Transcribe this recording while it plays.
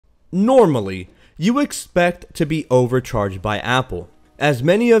Normally, you expect to be overcharged by Apple. As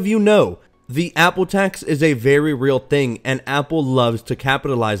many of you know, the Apple tax is a very real thing and Apple loves to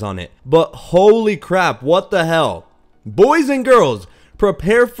capitalize on it. But holy crap, what the hell? Boys and girls,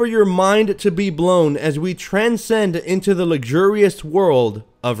 prepare for your mind to be blown as we transcend into the luxurious world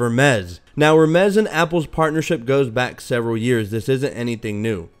of Hermès. Now, Hermès and Apple's partnership goes back several years. This isn't anything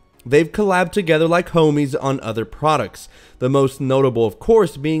new. They've collabed together like homies on other products, the most notable of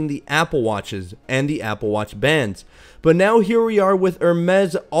course being the Apple Watches and the Apple Watch bands. But now here we are with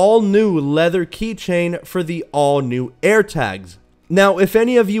Hermès' all-new leather keychain for the all-new AirTags. Now, if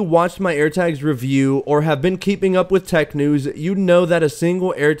any of you watched my AirTags review or have been keeping up with tech news, you know that a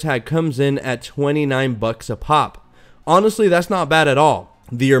single AirTag comes in at 29 bucks a pop. Honestly, that's not bad at all.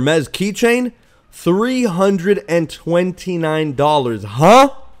 The Hermès keychain, $329, huh?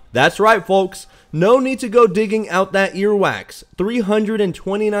 That's right, folks. No need to go digging out that earwax.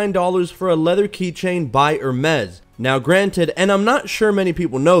 $329 for a leather keychain by Hermès. Now granted, and I'm not sure many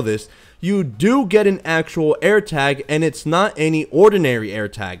people know this, you do get an actual AirTag, and it's not any ordinary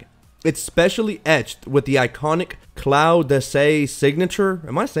AirTag. It's specially etched with the iconic Cloud d'Essai signature.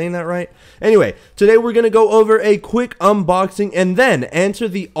 Am I saying that right? Anyway, today we're going to go over a quick unboxing and then answer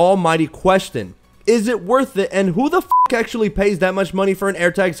the almighty question. Is it worth it, and who the f actually pays that much money for an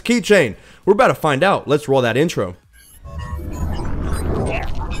AirTags keychain? We're about to find out. Let's roll that intro.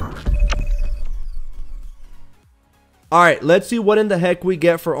 Alright, let's see what in the heck we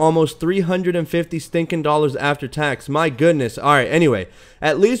get for almost $350 stinking dollars after tax. My goodness. Alright, anyway,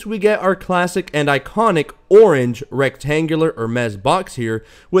 at least we get our classic and iconic orange rectangular Hermès box here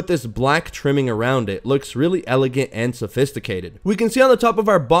with this black trimming around it. Looks really elegant and sophisticated. We can see on the top of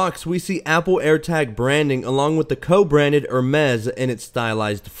our box, we see Apple AirTag branding along with the co-branded Hermès in its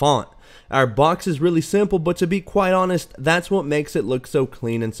stylized font. Our box is really simple, but to be quite honest, that's what makes it look so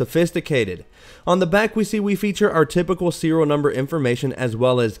clean and sophisticated. On the back, we see we feature our typical serial number information as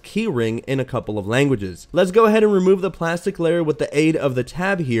well as keyring in a couple of languages. Let's go ahead and remove the plastic layer with the aid of the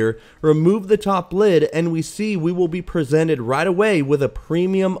tab here, remove the top lid, and we see we will be presented right away with a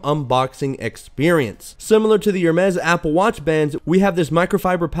premium unboxing experience. Similar to the Hermès Apple Watch bands, we have this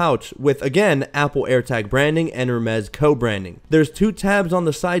microfiber pouch with, again, Apple AirTag branding and Hermès co-branding. There's two tabs on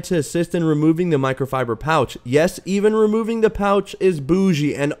the side to assist in removing the microfiber pouch. Yes, even removing the pouch is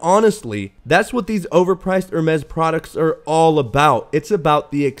bougie, and honestly, that's what these overpriced Hermès products are all about. It's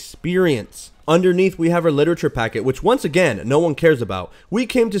about the experience. Underneath, we have our literature packet, which once again, no one cares about. We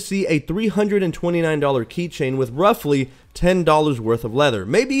came to see a $329 keychain with roughly $10 worth of leather,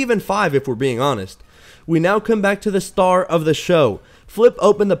 maybe even $5 if we're being honest. We now come back to the star of the show. Flip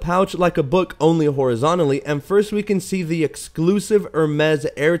open the pouch like a book, only horizontally, and first we can see the exclusive Hermès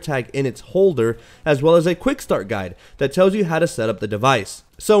AirTag in its holder, as well as a quick start guide that tells you how to set up the device.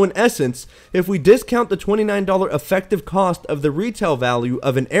 So in essence, if we discount the $29 effective cost of the retail value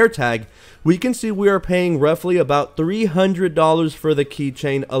of an AirTag, we can see we are paying roughly about $300 for the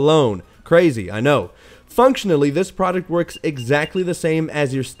keychain alone. Crazy, I know. Functionally, this product works exactly the same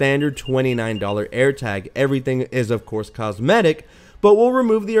as your standard $29 AirTag. Everything is of course cosmetic, but we'll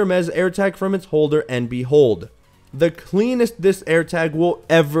remove the Hermès AirTag from its holder and behold, the cleanest this AirTag will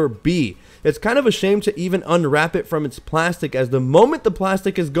ever be. It's kind of a shame to even unwrap it from its plastic, as the moment the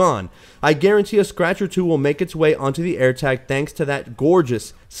plastic is gone, I guarantee a scratch or two will make its way onto the AirTag thanks to that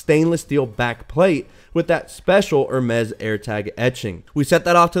gorgeous stainless steel back plate with that special Hermès AirTag etching. We set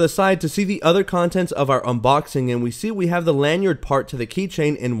that off to the side to see the other contents of our unboxing, and we see we have the lanyard part to the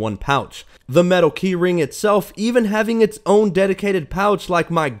keychain in one pouch. The metal keyring itself even having its own dedicated pouch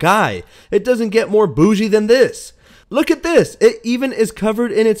like my guy. It doesn't get more bougie than this. Look at this, it even is covered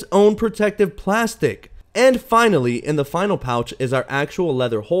in its own protective plastic. And finally, in the final pouch is our actual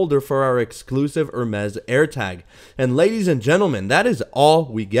leather holder for our exclusive Hermès AirTag. And ladies and gentlemen, that is all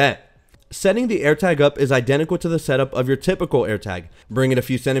we get. Setting the AirTag up is identical to the setup of your typical AirTag. Bring it a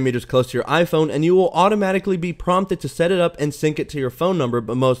few centimeters close to your iPhone and you will automatically be prompted to set it up and sync it to your phone number,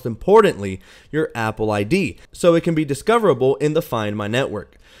 but most importantly, your Apple ID, so it can be discoverable in the Find My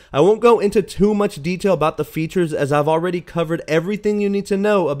network. I won't go into too much detail about the features as I've already covered everything you need to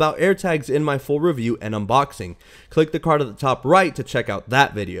know about AirTags in my full review and unboxing. Click the card at the top right to check out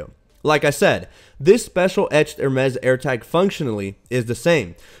that video. Like I said, this special etched Hermès AirTag functionally is the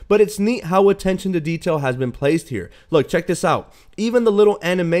same, but it's neat how attention to detail has been placed here. Look, check this out. Even the little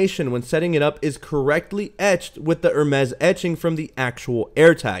animation when setting it up is correctly etched with the Hermès etching from the actual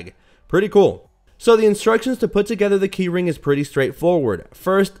AirTag. Pretty cool. So the instructions to put together the keyring is pretty straightforward.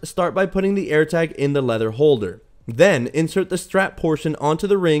 First, start by putting the AirTag in the leather holder. Then insert the strap portion onto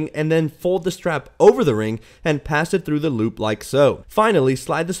the ring and then fold the strap over the ring and pass it through the loop like so. Finally,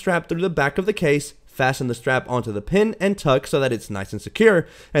 slide the strap through the back of the case, fasten the strap onto the pin and tuck so that it's nice and secure,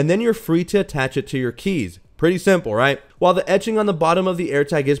 and then you're free to attach it to your keys. Pretty simple, right? While the etching on the bottom of the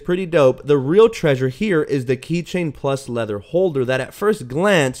AirTag is pretty dope, the real treasure here is the keychain plus leather holder that at first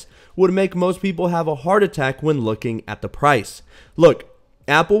glance would make most people have a heart attack when looking at the price. Look,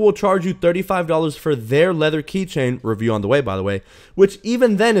 Apple will charge you $35 for their leather keychain, review on the way by the way, which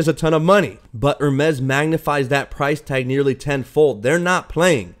even then is a ton of money. But Hermès magnifies that price tag nearly tenfold. They're not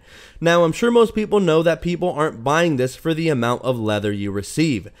playing. Now, I'm sure most people know that people aren't buying this for the amount of leather you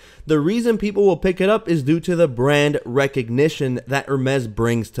receive. The reason people will pick it up is due to the brand recognition that Hermès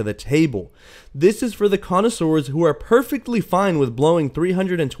brings to the table. This is for the connoisseurs who are perfectly fine with blowing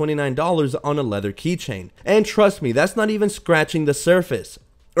 $329 on a leather keychain. And trust me, that's not even scratching the surface.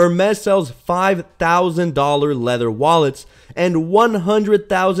 Hermès sells $5,000 leather wallets and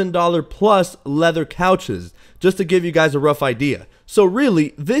 $100,000 plus leather couches, just to give you guys a rough idea. So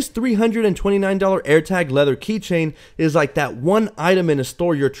really, this $329 AirTag leather keychain is like that one item in a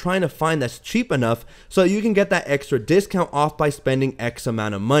store you're trying to find that's cheap enough so you can get that extra discount off by spending X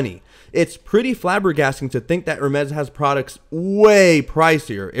amount of money. It's pretty flabbergasting to think that Hermès has products way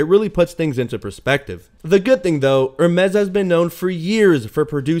pricier. It really puts things into perspective. The good thing though, Hermès has been known for years for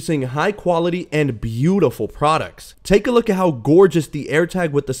producing high quality and beautiful products. Take a look at how gorgeous the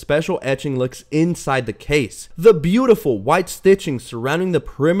AirTag with the special etching looks inside the case. The beautiful white stitching surrounding the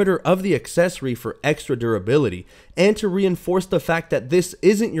perimeter of the accessory for extra durability and to reinforce the fact that this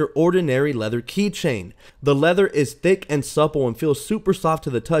isn't your ordinary leather keychain. The leather is thick and supple and feels super soft to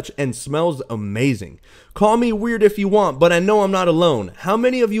the touch and smells amazing. Call me weird if you want, but I know I'm not alone. How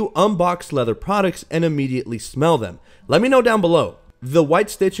many of you unbox leather products and immediately smell them? Let me know down below. The white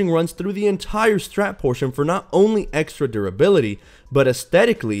stitching runs through the entire strap portion for not only extra durability, but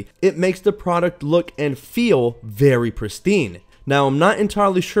aesthetically, it makes the product look and feel very pristine. Now, I'm not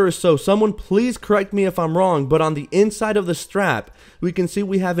entirely sure, so someone please correct me if I'm wrong, but on the inside of the strap, we can see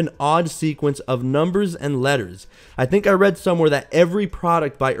we have an odd sequence of numbers and letters. I think I read somewhere that every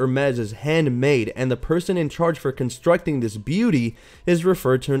product by Hermès is handmade, and the person in charge for constructing this beauty is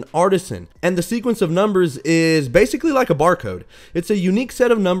referred to an artisan. And the sequence of numbers is basically like a barcode. It's a unique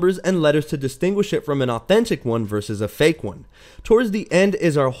set of numbers and letters to distinguish it from an authentic one versus a fake one. Towards the end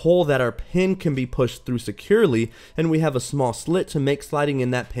is our hole that our pin can be pushed through securely, and we have a small slit to make sliding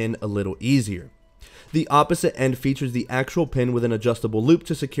in that pin a little easier. The opposite end features the actual pin with an adjustable loop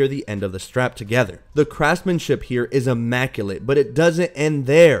to secure the end of the strap together. The craftsmanship here is immaculate, but it doesn't end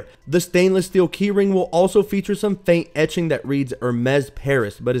there. The stainless steel keyring will also feature some faint etching that reads Hermès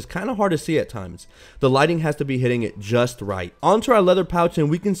Paris, but is kind of hard to see at times. The lighting has to be hitting it just right. Onto our leather pouch, and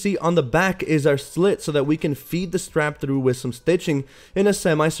we can see on the back is our slit so that we can feed the strap through with some stitching in a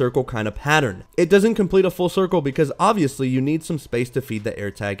semicircle kind of pattern. It doesn't complete a full circle because obviously you need some space to feed the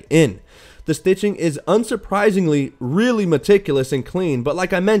AirTag in. The stitching is unsurprisingly really meticulous and clean, but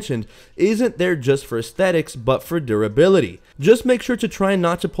like I mentioned, isn't there just for aesthetics but for durability. Just make sure to try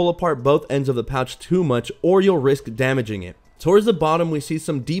not to pull apart both ends of the pouch too much or you'll risk damaging it. Towards the bottom, we see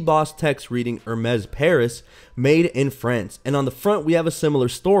some debossed text reading Hermès Paris, made in France. And on the front, we have a similar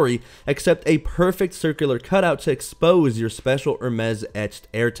story, except a perfect circular cutout to expose your special Hermès etched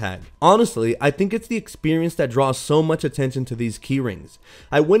AirTag. Honestly, I think it's the experience that draws so much attention to these keyrings.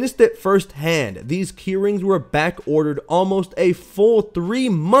 I witnessed it firsthand. These keyrings were back ordered almost a full 3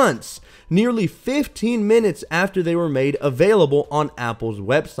 months, nearly 15 minutes after they were made available on Apple's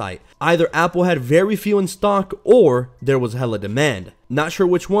website. Either Apple had very few in stock or there was hella demand. Not sure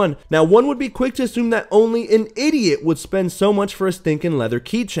which one. Now, one would be quick to assume that only an idiot would spend so much for a stinking leather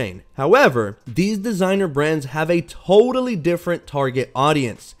keychain. However, these designer brands have a totally different target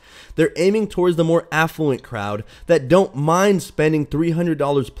audience. They're aiming towards the more affluent crowd that don't mind spending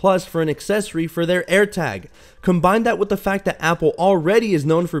 $300 plus for an accessory for their AirTag. Combine that with the fact that Apple already is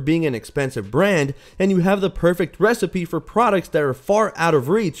known for being an expensive brand, and you have the perfect recipe for products that are far out of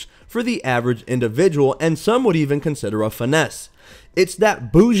reach for the average individual, and some would even consider a finesse. It's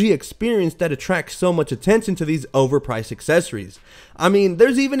that bougie experience that attracts so much attention to these overpriced accessories. I mean,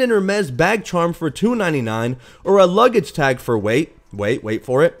 there's even an Hermès bag charm for $2.99 or a luggage tag for wait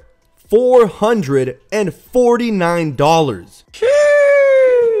for it, $449.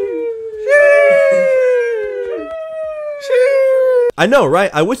 I know, right?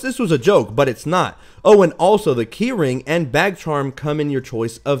 I wish this was a joke, but it's not. Oh, and also the keyring and bag charm come in your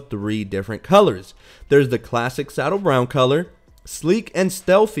choice of 3 different colors. There's the classic saddle brown color, sleek and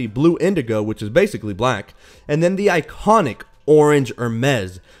stealthy blue indigo, which is basically black, and then the iconic orange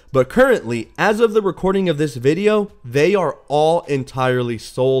Hermès. But currently, as of the recording of this video, they are all entirely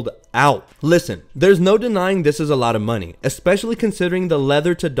sold out. Listen, there's no denying this is a lot of money, especially considering the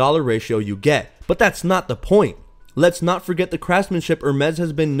leather to dollar ratio you get, but that's not the point. Let's not forget the craftsmanship Hermès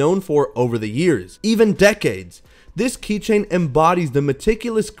has been known for over the years, even decades. This keychain embodies the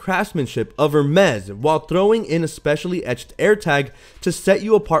meticulous craftsmanship of Hermès while throwing in a specially etched AirTag to set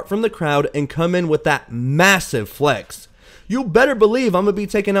you apart from the crowd and come in with that massive flex. You better believe I'm gonna be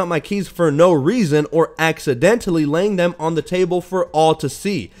taking out my keys for no reason or accidentally laying them on the table for all to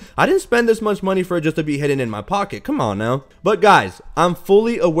see. I didn't spend this much money for it just to be hidden in my pocket, come on now. But guys, I'm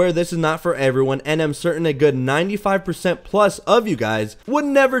fully aware this is not for everyone, and I'm certain a good 95% plus of you guys would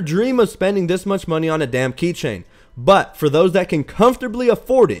never dream of spending this much money on a damn keychain. But for those that can comfortably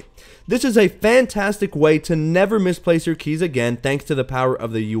afford it, this is a fantastic way to never misplace your keys again, thanks to the power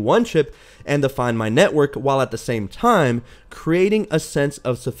of the U1 chip and the Find My network, while at the same time creating a sense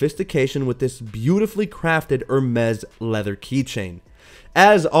of sophistication with this beautifully crafted Hermès leather keychain.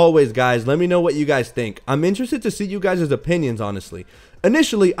 As always, guys, let me know what you guys think. I'm interested to see you guys' opinions, honestly.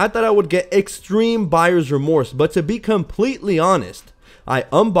 Initially, I thought I would get extreme buyer's remorse, but to be completely honest, I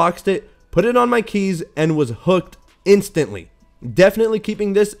unboxed it, put it on my keys, and was hooked instantly. Definitely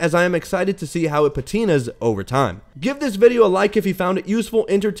keeping this, as I am excited to see how it patinas over time. Give this video a like if you found it useful,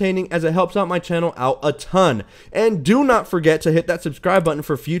 entertaining, as it helps out my channel out a ton. And do not forget to hit that subscribe button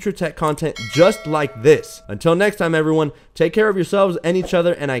for future tech content just like this. Until next time, everyone, take care of yourselves and each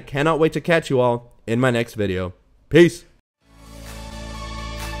other, and I cannot wait to catch you all in my next video. Peace.